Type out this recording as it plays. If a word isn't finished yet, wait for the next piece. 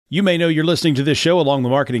You may know you're listening to this show along the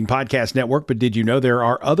Marketing Podcast Network, but did you know there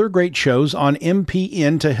are other great shows on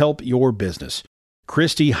MPN to help your business?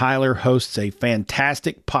 Christy Heiler hosts a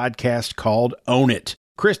fantastic podcast called Own It.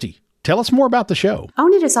 Christy, tell us more about the show.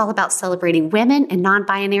 Own It is all about celebrating women and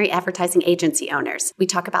non-binary advertising agency owners. We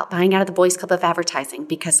talk about buying out of the Boys Club of Advertising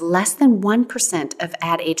because less than 1% of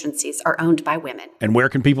ad agencies are owned by women. And where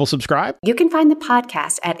can people subscribe? You can find the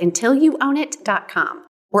podcast at untilyouownit.com.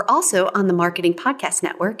 We're also on the Marketing Podcast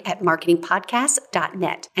Network at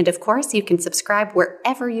marketingpodcast.net. And of course, you can subscribe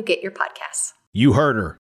wherever you get your podcasts. You heard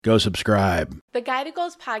her. Go subscribe. The Guide to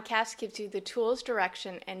Goals podcast gives you the tools,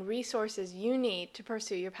 direction, and resources you need to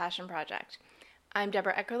pursue your passion project. I'm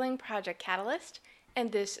Deborah Eckerling, Project Catalyst, and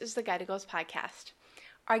this is the Guide to Goals podcast.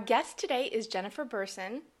 Our guest today is Jennifer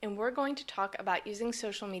Berson, and we're going to talk about using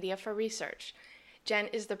social media for research. Jen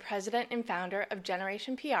is the president and founder of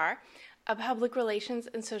Generation PR, a public relations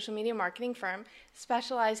and social media marketing firm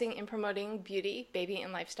specializing in promoting beauty, baby,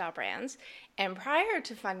 and lifestyle brands. And prior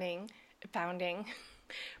to founding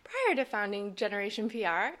Generation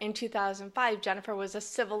PR in 2005, Jennifer was a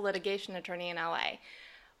civil litigation attorney in LA.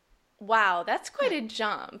 Wow, that's quite a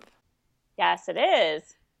jump. Yes, it is.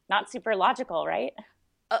 Not super logical, right?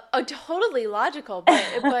 Totally logical, but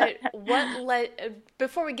what led,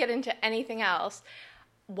 before we get into anything else,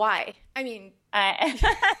 why? I mean, that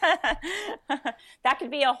could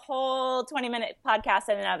be a whole 20-minute podcast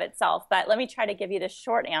in and of itself, but let me try to give you the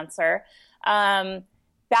short answer.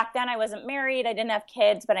 Back then I wasn't married, I didn't have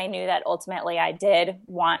kids, but I knew that ultimately I did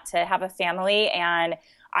want to have a family, and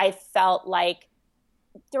I felt like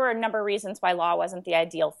there were a number of reasons why law wasn't the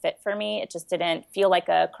ideal fit for me. It just didn't feel like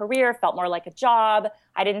a career, felt more like a job.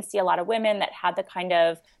 I didn't see a lot of women that had the kind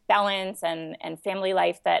of balance and family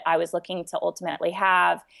life that I was looking to ultimately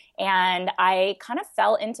have. And I kind of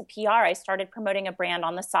fell into PR. I started promoting a brand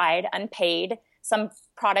on the side, unpaid, some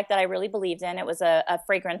product that I really believed in. It was a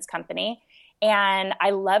fragrance company. And I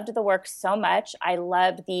loved the work so much. I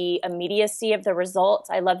loved the immediacy of the results.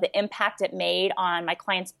 I loved the impact it made on my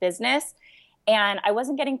client's business. And I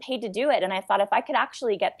wasn't getting paid to do it. And I thought if I could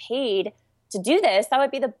actually get paid to do this, that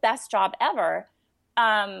would be the best job ever.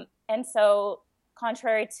 And so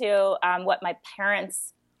contrary to what my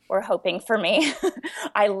parents were hoping for me,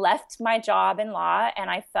 I left my job in law,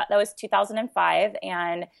 and I thought that was 2005.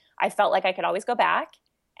 And I felt like I could always go back,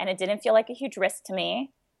 and it didn't feel like a huge risk to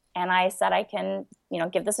me. And I said, I can,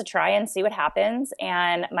 give this a try and see what happens.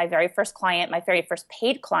 And my very first client, my very first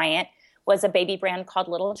paid client, was a baby brand called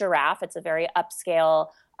Little Giraffe. It's a very upscale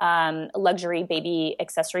luxury baby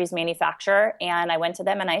accessories manufacturer. And I went to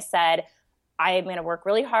them and I said, I'm going to work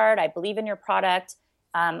really hard. I believe in your product.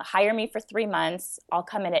 Hire me for 3 months. I'll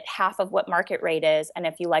come in at half of what market rate is. And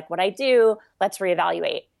if you like what I do, let's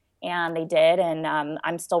reevaluate. And they did. And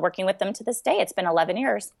I'm still working with them to this day. It's been 11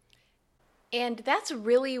 years. And that's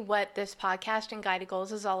really what this podcast and Guide to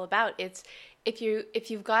Goals is all about. It's if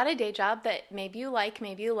you've got a day job that maybe you like,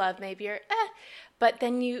 maybe you love, maybe you're but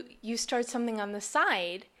then you start something on the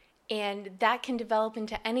side, and that can develop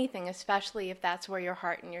into anything, especially if that's where your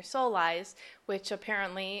heart and your soul lies, which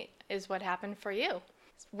apparently is what happened for you.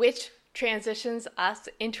 Which transitions us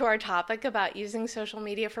into our topic about using social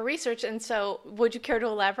media for research. And so would you care to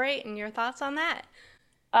elaborate in your thoughts on that?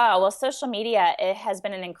 Oh, well, social media, it has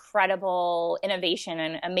been an incredible innovation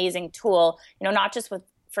and amazing tool, not just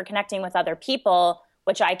for connecting with other people,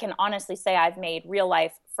 which I can honestly say I've made real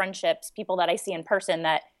life friendships, people that I see in person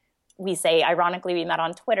that we say, ironically, we met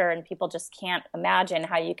on Twitter, and people just can't imagine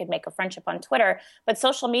how you could make a friendship on Twitter. But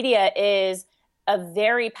social media is a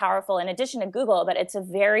very powerful, in addition to Google, but it's a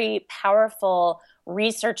very powerful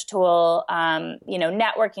research tool,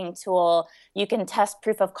 networking tool. You can test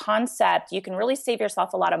proof of concept. You can really save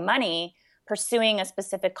yourself a lot of money pursuing a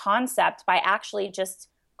specific concept by actually just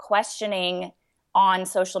questioning on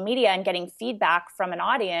social media and getting feedback from an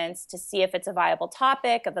audience to see if it's a viable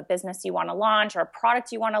topic of a business you want to launch or a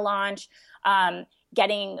product you want to launch,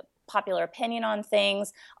 getting popular opinion on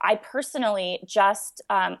things. I personally just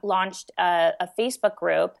launched a Facebook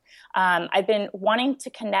group. I've been wanting to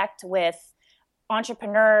connect with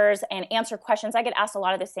entrepreneurs and answer questions. I get asked a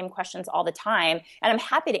lot of the same questions all the time, and I'm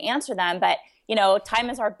happy to answer them, but time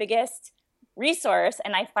is our biggest resource,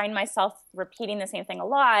 and I find myself repeating the same thing a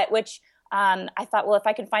lot, which I thought, well, if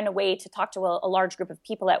I can find a way to talk to a large group of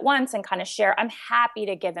people at once and kind of share, I'm happy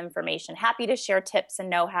to give information, happy to share tips and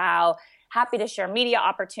know-how, happy to share media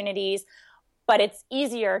opportunities, but it's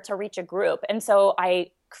easier to reach a group. And so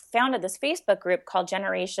I founded this Facebook group called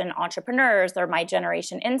Generation Entrepreneurs. They're my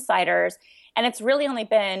Generation Insiders. And it's really only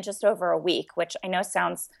been just over a week, which I know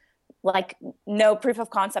sounds like no proof of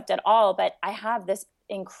concept at all, but I have this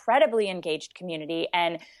incredibly engaged community.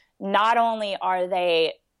 And not only are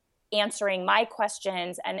they answering my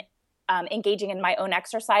questions and engaging in my own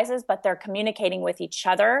exercises, but they're communicating with each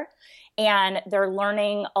other, and they're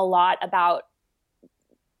learning a lot about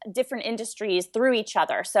different industries through each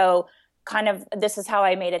other. So kind of, this is how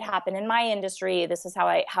I made it happen in my industry. This is how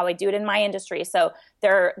I do it in my industry. So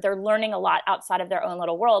they're learning a lot outside of their own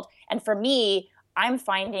little world. And for me, I'm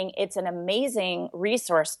finding it's an amazing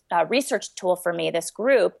research tool for me, this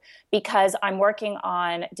group, because I'm working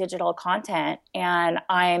on digital content and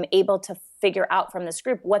I'm able to figure out from this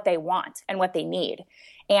group what they want and what they need.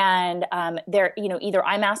 And they're, either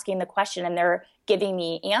I'm asking the question and they're giving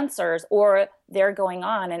me answers, or they're going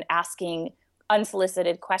on and asking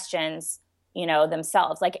unsolicited questions,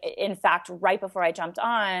 themselves. Like, in fact, right before I jumped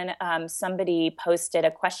on, somebody posted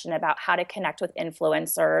a question about how to connect with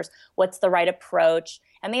influencers, what's the right approach.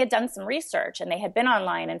 And they had done some research and they had been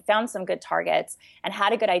online and found some good targets and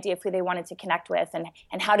had a good idea of who they wanted to connect with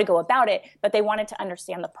and how to go about it. But they wanted to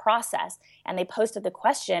understand the process. And they posted the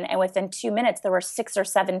question, and within 2 minutes, there were 6 or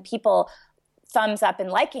 7 people thumbs up and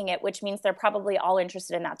liking it, which means they're probably all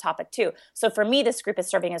interested in that topic too. So for me, this group is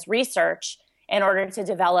serving as research in order to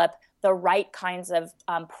develop the right kinds of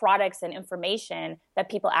products and information that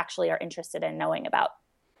people actually are interested in knowing about.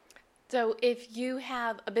 So if you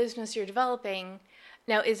have a business you're developing,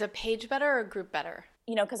 now is a page better or a group better?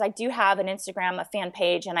 Because I do have an Instagram, a fan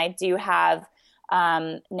page, and I do have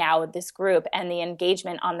now this group, and the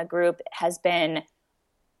engagement on the group has been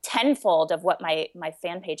tenfold of what my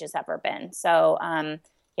fan page has ever been. So,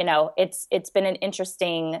 it's been an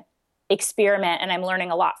interesting experiment, and I'm learning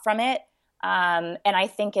a lot from it. And I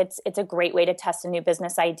think it's a great way to test a new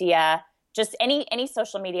business idea. Just any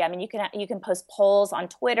social media. I mean, you can post polls on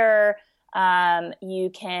Twitter. You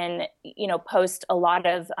can, post a lot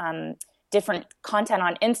of different content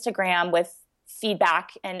on Instagram with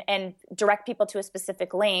feedback and direct people to a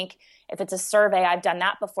specific link. If it's a survey, I've done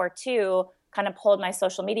that before too. Kind of pulled my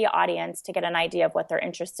social media audience to get an idea of what they're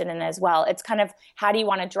interested in as well. It's kind of, how do you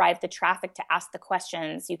want to drive the traffic to ask the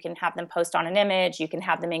questions? You can have them post on an image, you can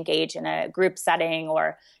have them engage in a group setting,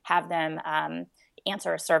 or have them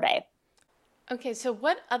answer a survey. Okay, so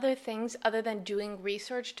what other things other than doing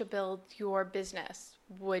research to build your business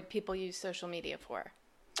would people use social media for?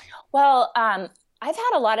 Well, I've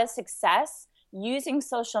had a lot of success using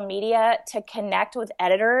social media to connect with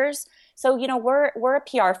editors. So, we're a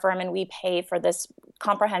PR firm and we pay for this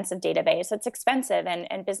comprehensive database. It's expensive, and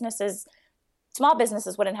small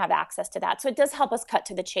businesses wouldn't have access to that. So it does help us cut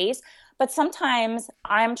to the chase. But sometimes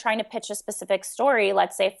I'm trying to pitch a specific story,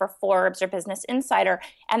 let's say for Forbes or Business Insider,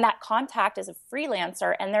 and that contact is a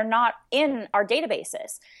freelancer and they're not in our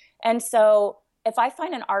databases. And so if I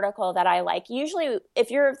find an article that I like, usually if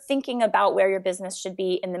you're thinking about where your business should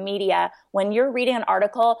be in the media, when you're reading an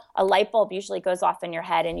article, a light bulb usually goes off in your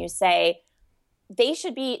head and you say, they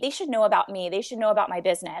should know about me. They should know about my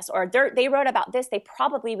business, or they wrote about this. They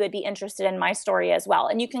probably would be interested in my story as well.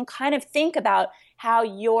 And you can kind of think about how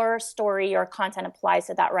your story or content applies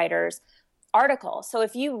to that writer's article. So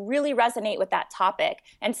if you really resonate with that topic,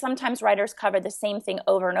 and sometimes writers cover the same thing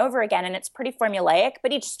over and over again, and it's pretty formulaic,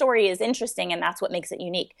 but each story is interesting, and that's what makes it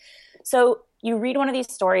unique. So you read one of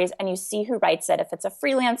these stories and you see who writes it, if it's a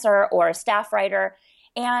freelancer or a staff writer,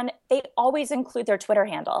 and they always include their Twitter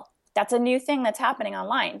handle. That's a new thing that's happening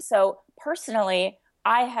online. So personally,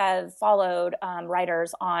 I have followed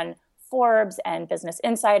writers on Forbes and Business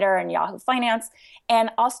Insider and Yahoo Finance,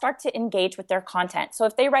 and I'll start to engage with their content. So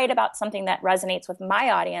if they write about something that resonates with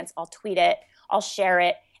my audience, I'll tweet it, I'll share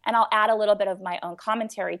it, and I'll add a little bit of my own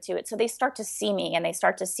commentary to it. So they start to see me and they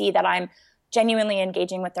start to see that I'm genuinely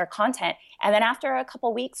engaging with their content. And then after a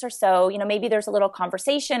couple weeks or so, maybe there's a little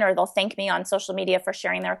conversation, or they'll thank me on social media for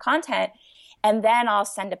sharing their content. And then I'll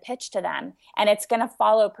send a pitch to them. And it's going to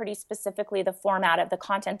follow pretty specifically the format of the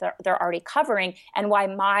content that they're already covering and why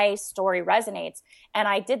my story resonates. And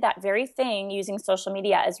I did that very thing using social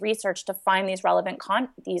media as research to find these relevant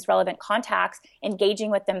contacts,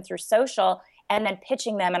 engaging with them through social, and then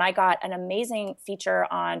pitching them. And I got an amazing feature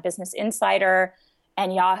on Business Insider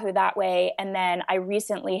and Yahoo that way. And then I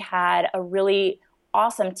recently had a really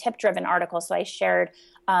awesome tip-driven article. So I shared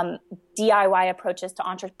DIY approaches to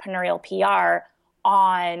entrepreneurial PR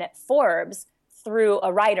on Forbes through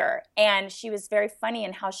a writer. And she was very funny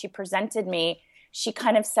in how she presented me. She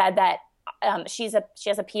kind of said that she has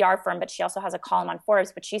a PR firm, but she also has a column on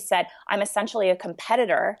Forbes. But she said, I'm essentially a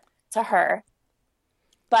competitor to her.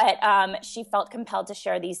 But she felt compelled to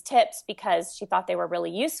share these tips because she thought they were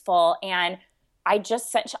really useful. And I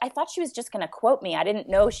thought she was just going to quote me. I didn't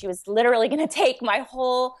know she was literally going to take my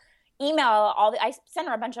whole email I sent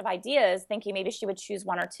her a bunch of ideas thinking maybe she would choose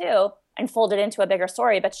one or two and fold it into a bigger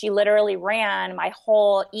story. But she literally ran my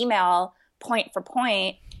whole email point for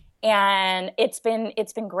point. And it's been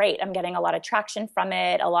great. I'm getting a lot of traction from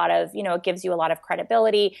it. A lot of, it gives you a lot of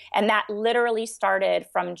credibility. And that literally started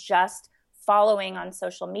from just following on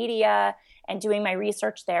social media and doing my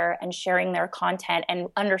research there and sharing their content and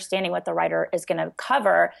understanding what the writer is going to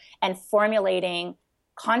cover and formulating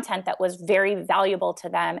content that was very valuable to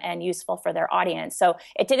them and useful for their audience. So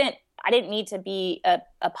I didn't need to be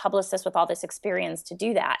a publicist with all this experience to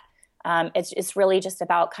do that. It's really just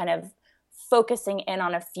about kind of focusing in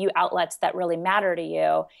on a few outlets that really matter to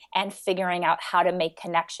you and figuring out how to make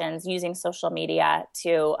connections using social media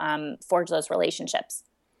to forge those relationships.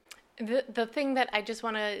 The thing that I just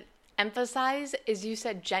want to emphasize is you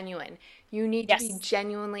said genuine. You need to be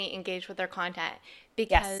genuinely engaged with their content,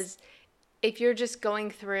 because if you're just going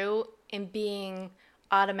through and being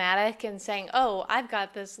automatic and saying, oh, I've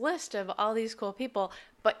got this list of all these cool people,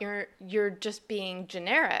 but you're just being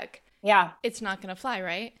generic. Yeah. It's not going to fly,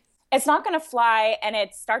 right? It's not going to fly, and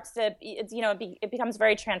it starts to, it becomes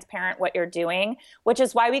very transparent what you're doing, which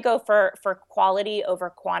is why we go for quality over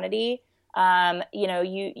quantity.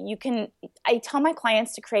 You can, I tell my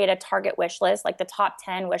clients to create a target wish list, like the top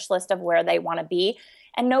 10 wish list of where they want to be.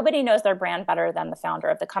 And nobody knows their brand better than the founder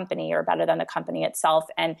of the company or better than the company itself.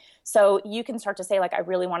 And so you can start to say, like, I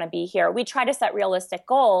really want to be here. We try to set realistic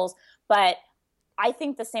goals, but I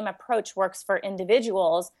think the same approach works for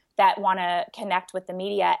individuals that want to connect with the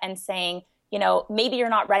media and saying, maybe you're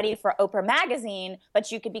not ready for Oprah magazine,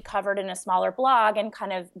 but you could be covered in a smaller blog and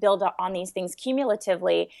kind of build on these things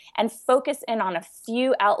cumulatively and focus in on a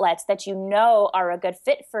few outlets that are a good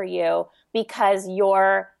fit for you because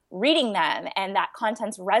you're reading them and that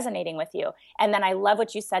content's resonating with you. And then I love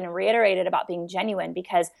what you said and reiterated about being genuine,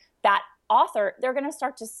 because that author, they're going to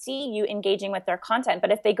start to see you engaging with their content.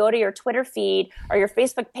 But if they go to your Twitter feed or your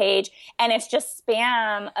Facebook page and it's just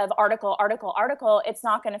spam of article, it's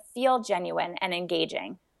not going to feel genuine and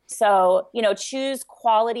engaging. So, choose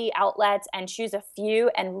quality outlets and choose a few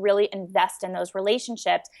and really invest in those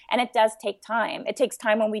relationships. And it does take time. It takes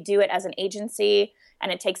time when we do it as an agency,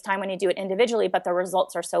 and it takes time when you do it individually, but the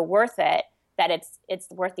results are so worth it that it's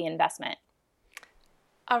worth the investment.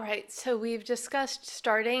 All right, so we've discussed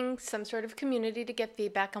starting some sort of community to get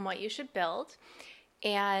feedback on what you should build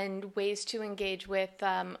and ways to engage with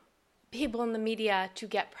people in the media to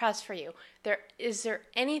get press for you. Is there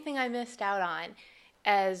anything I missed out on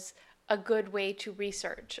as a good way to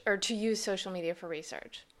research or to use social media for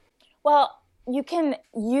research? Well, you can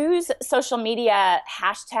use social media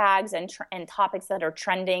hashtags and topics that are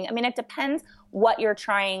trending. I mean, it depends what you're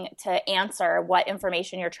trying to answer, what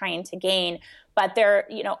information you're trying to gain. But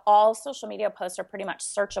all social media posts are pretty much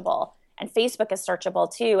searchable, and Facebook is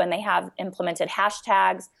searchable too. And they have implemented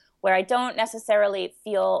hashtags where I don't necessarily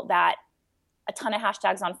feel that a ton of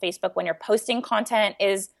hashtags on Facebook when you're posting content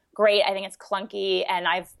is great. I think it's clunky. And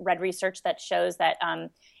I've read research that shows that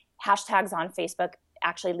hashtags on Facebook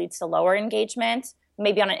actually leads to lower engagement.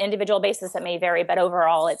 Maybe on an individual basis it may vary, but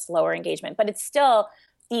overall it's lower engagement. But it's still,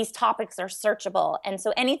 these topics are searchable. And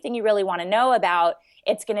so anything you really want to know about,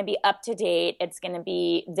 it's going to be up to date. It's going to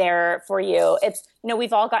be there for you. It's,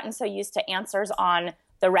 we've all gotten so used to answers at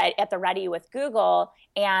the ready with Google,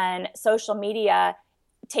 and social media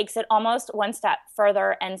takes it almost one step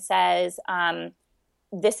further and says,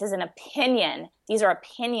 this is an opinion. These are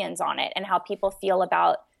opinions on it and how people feel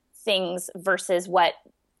about things versus what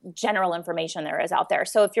general information there is out there.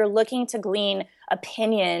 So if you're looking to glean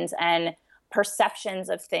opinions and perceptions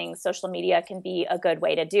of things, social media can be a good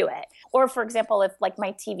way to do it. Or for example, if like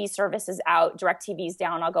my TV service is out, DirecTV's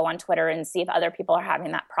down, I'll go on Twitter and see if other people are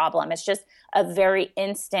having that problem. It's just a very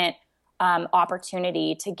instant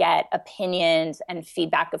opportunity to get opinions and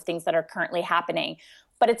feedback of things that are currently happening.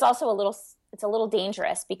 But it's also a little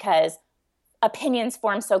dangerous because opinions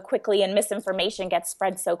form so quickly and misinformation gets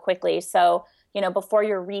spread so quickly. So, before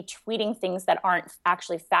you're retweeting things that aren't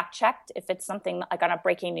actually fact checked, if it's something like on a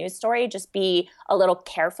breaking news story, just be a little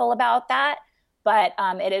careful about that. But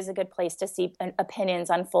it is a good place to see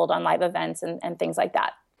opinions unfold on live events and things like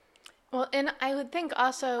that. Well, and I would think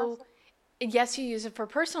also, yes, you use it for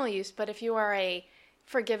personal use, but if you are a,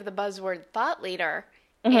 forgive the buzzword, thought leader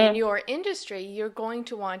in your industry, you're going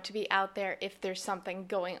to want to be out there if there's something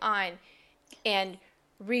going on and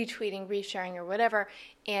retweeting, resharing, or whatever.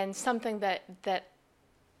 And something that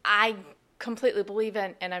I completely believe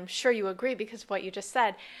in, and I'm sure you agree because of what you just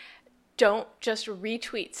said, don't just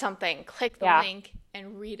retweet something, click the link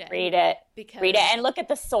and read it. Read it and look at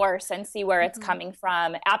the source and see where it's coming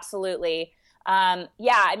from. Absolutely.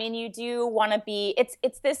 You do want to be,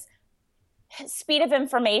 it's this speed of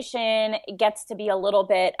information gets to be a little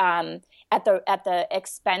bit at the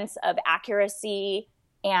expense of accuracy,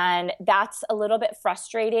 and that's a little bit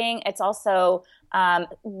frustrating. It's also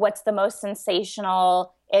what's the most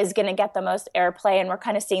sensational is going to get the most airplay, and we're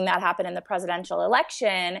kind of seeing that happen in the presidential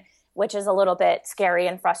election, which is a little bit scary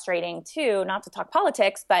and frustrating too. Not to talk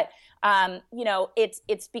politics, but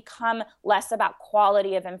it's become less about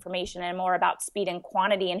quality of information and more about speed and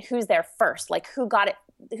quantity and who's there first, like who got it,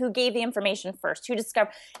 who gave the information first, who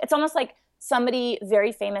discovered. It's almost like somebody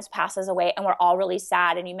very famous passes away and we're all really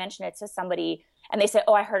sad, and you mention it to somebody and they say,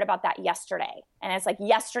 oh, I heard about that yesterday. And it's like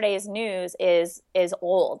yesterday's news is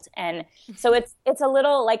old. And so it's a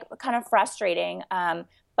little like kind of frustrating.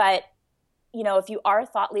 But if you are a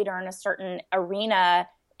thought leader in a certain arena,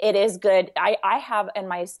 it is good. I have in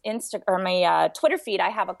my my Twitter feed, I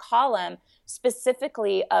have a column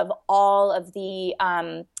specifically of all of the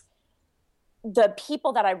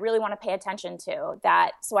people that I really want to pay attention to.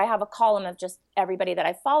 So I have a column of just everybody that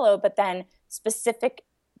I follow, but then specific,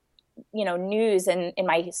 news in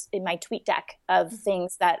my tweet deck of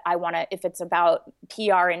things that I want to. If it's about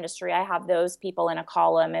PR industry, I have those people in a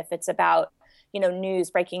column. If it's about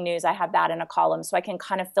breaking news, I have that in a column. So I can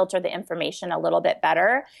kind of filter the information a little bit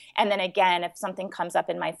better. And then again, if something comes up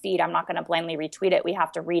in my feed, I'm not going to blindly retweet it. We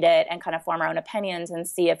have to read it and kind of form our own opinions and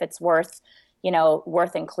see if it's worth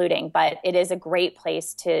including. But it is a great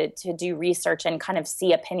place to do research and kind of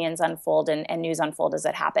see opinions unfold and news unfold as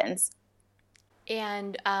it happens.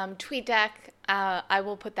 And TweetDeck, I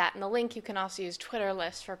will put that in the link. You can also use Twitter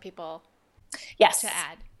lists for people to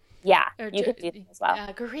add. Yeah, you could do that as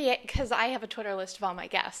well. Create, because I have a Twitter list of all my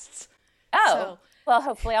guests. Oh, well,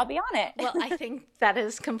 hopefully I'll be on it. Well, I think that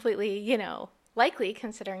is completely, likely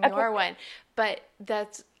considering you are one. But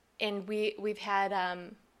and we've had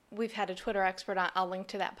a Twitter expert on. I'll link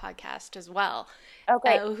to that podcast as well.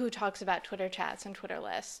 Okay. Who talks about Twitter chats and Twitter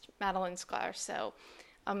lists, Madeline Sklar. So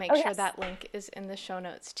I'll make sure that link is in the show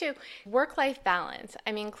notes too. Work-life balance.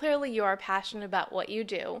 I mean, clearly you are passionate about what you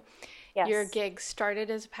do. Yes. Your gig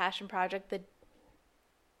started as a passion project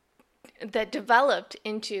that developed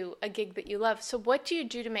into a gig that you love. So what do you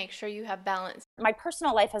do to make sure you have balance? My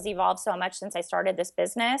personal life has evolved so much since I started this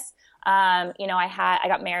business. I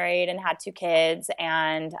got married and had 2 kids,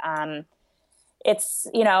 and it's,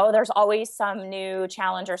 there's always some new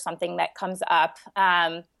challenge or something that comes up.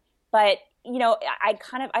 But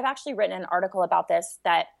I've actually written an article about this,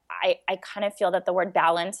 that I kind of feel that the word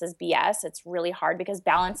balance is BS. It's really hard because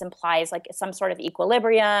balance implies like some sort of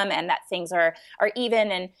equilibrium and that things are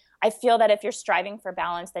even. And I feel that if you're striving for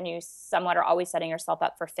balance, then you somewhat are always setting yourself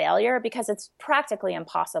up for failure because it's practically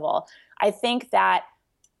impossible. I think that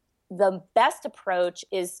the best approach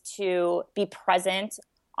is to be present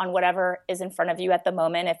on whatever is in front of you at the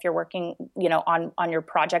moment. If you're working, on your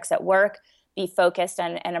projects at work, be focused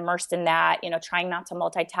and immersed in that, trying not to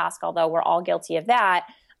multitask, although we're all guilty of that.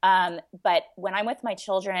 But when I'm with my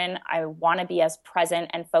children, I want to be as present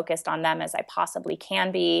and focused on them as I possibly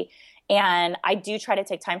can be. And I do try to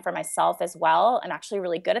take time for myself as well. I'm actually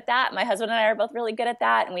really good at that. My husband and I are both really good at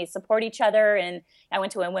that, and we support each other. And I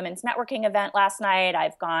went to a women's networking event last night.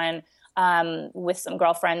 I've gone with some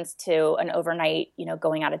girlfriends to an overnight,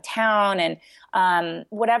 going out of town. And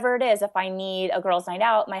whatever it is, if I need a girls' night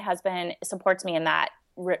out, my husband supports me in that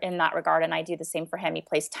regard, and I do the same for him. He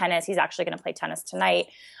plays tennis. He's actually going to play tennis tonight.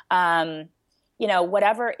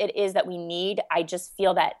 Whatever it is that we need, I just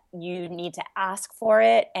feel that you need to ask for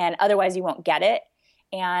it, and otherwise you won't get it.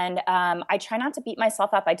 And I try not to beat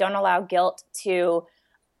myself up. I don't allow guilt to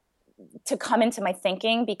come into my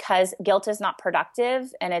thinking, because guilt is not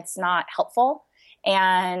productive and it's not helpful.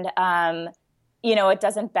 And it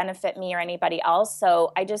doesn't benefit me or anybody else.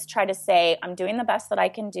 So I just try to say, I'm doing the best that I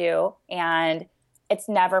can do, and it's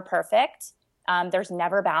never perfect. There's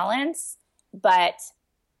never balance, but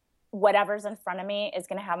whatever's in front of me is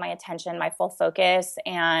going to have my attention, my full focus.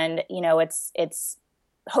 And, it's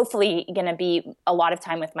hopefully going to be a lot of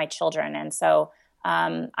time with my children. And so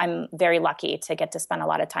I'm very lucky to get to spend a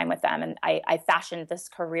lot of time with them. And I fashioned this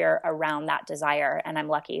career around that desire, and I'm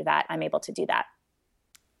lucky that I'm able to do that.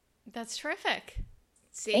 That's terrific.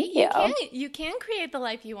 See, Thank you. You can create the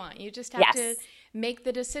life you want. You just have to make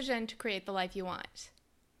the decision to create the life you want.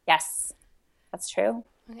 Yes, that's true.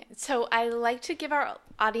 Okay. So I like to give our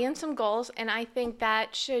audience some goals, and I think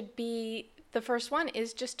that should be the first one,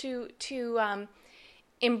 is just to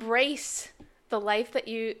embrace the life that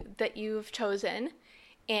you've chosen.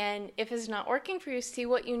 And if it's not working for you, see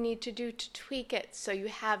what you need to do to tweak it so you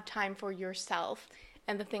have time for yourself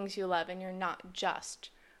and the things you love, and you're not just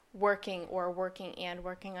working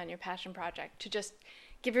on your passion project. To just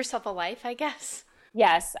give yourself a life, I guess.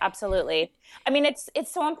 Yes, absolutely. I mean, it's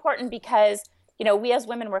so important because, you know, we as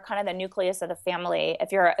women, we're kind of the nucleus of the family.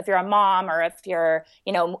 If you're a mom, or if you're,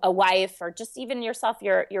 you know, a wife, or just even yourself,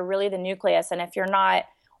 you're really the nucleus. And if you're not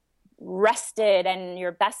rested and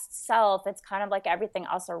your best self, it's kind of like everything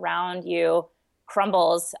else around you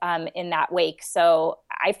crumbles in that wake. So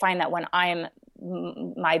I find that when I'm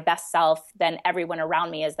my best self, then everyone around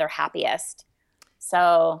me is their happiest.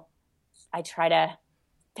 So I try to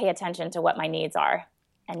pay attention to what my needs are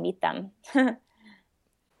and meet them.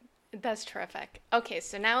 That's terrific. Okay,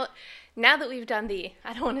 so now that we've done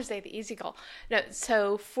I don't want to say the easy goal. No,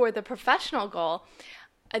 so for the professional goal,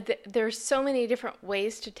 there's so many different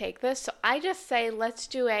ways to take this. So I just say let's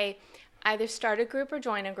do either start a group or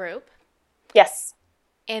join a group. Yes.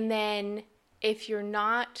 And then if you're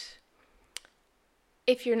not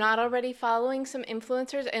already following some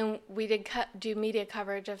influencers, and we did do media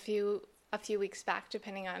coverage a few weeks back,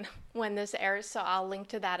 depending on when this airs, so I'll link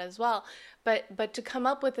to that as well. But to come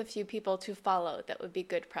up with a few people to follow that would be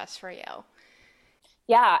good press for you.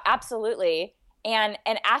 Yeah, absolutely. And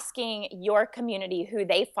asking your community who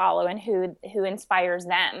they follow and who inspires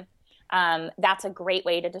them. That's a great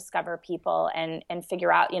way to discover people and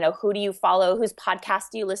figure out, you know, who do you follow, whose podcast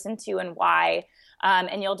do you listen to, and why.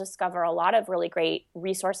 And you'll discover a lot of really great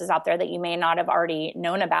resources out there that you may not have already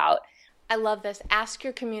known about. I love this. Ask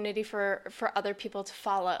your community for other people to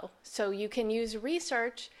follow. So you can use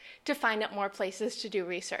research to find out more places to do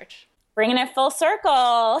research. Bringing it full circle.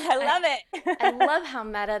 I love it. I love how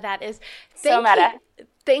meta that is. So meta.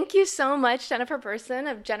 Thank you so much, Jennifer Berson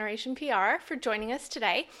of Generation PR, for joining us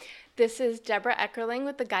today. This is Deborah Eckerling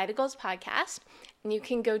with the Guide to Goals podcast. And you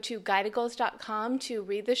can go to guidetogoals.com to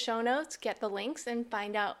read the show notes, get the links, and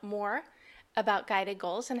find out more about Guided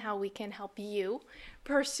Goals and how we can help you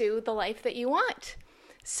pursue the life that you want.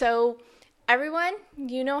 So everyone,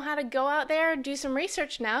 you know how to go out there and do some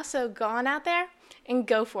research now. So go on out there and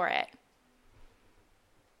go for it.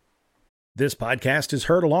 This podcast is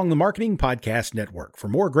heard along the Marketing Podcast Network. For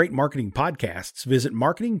more great marketing podcasts, visit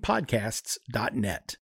marketingpodcasts.net.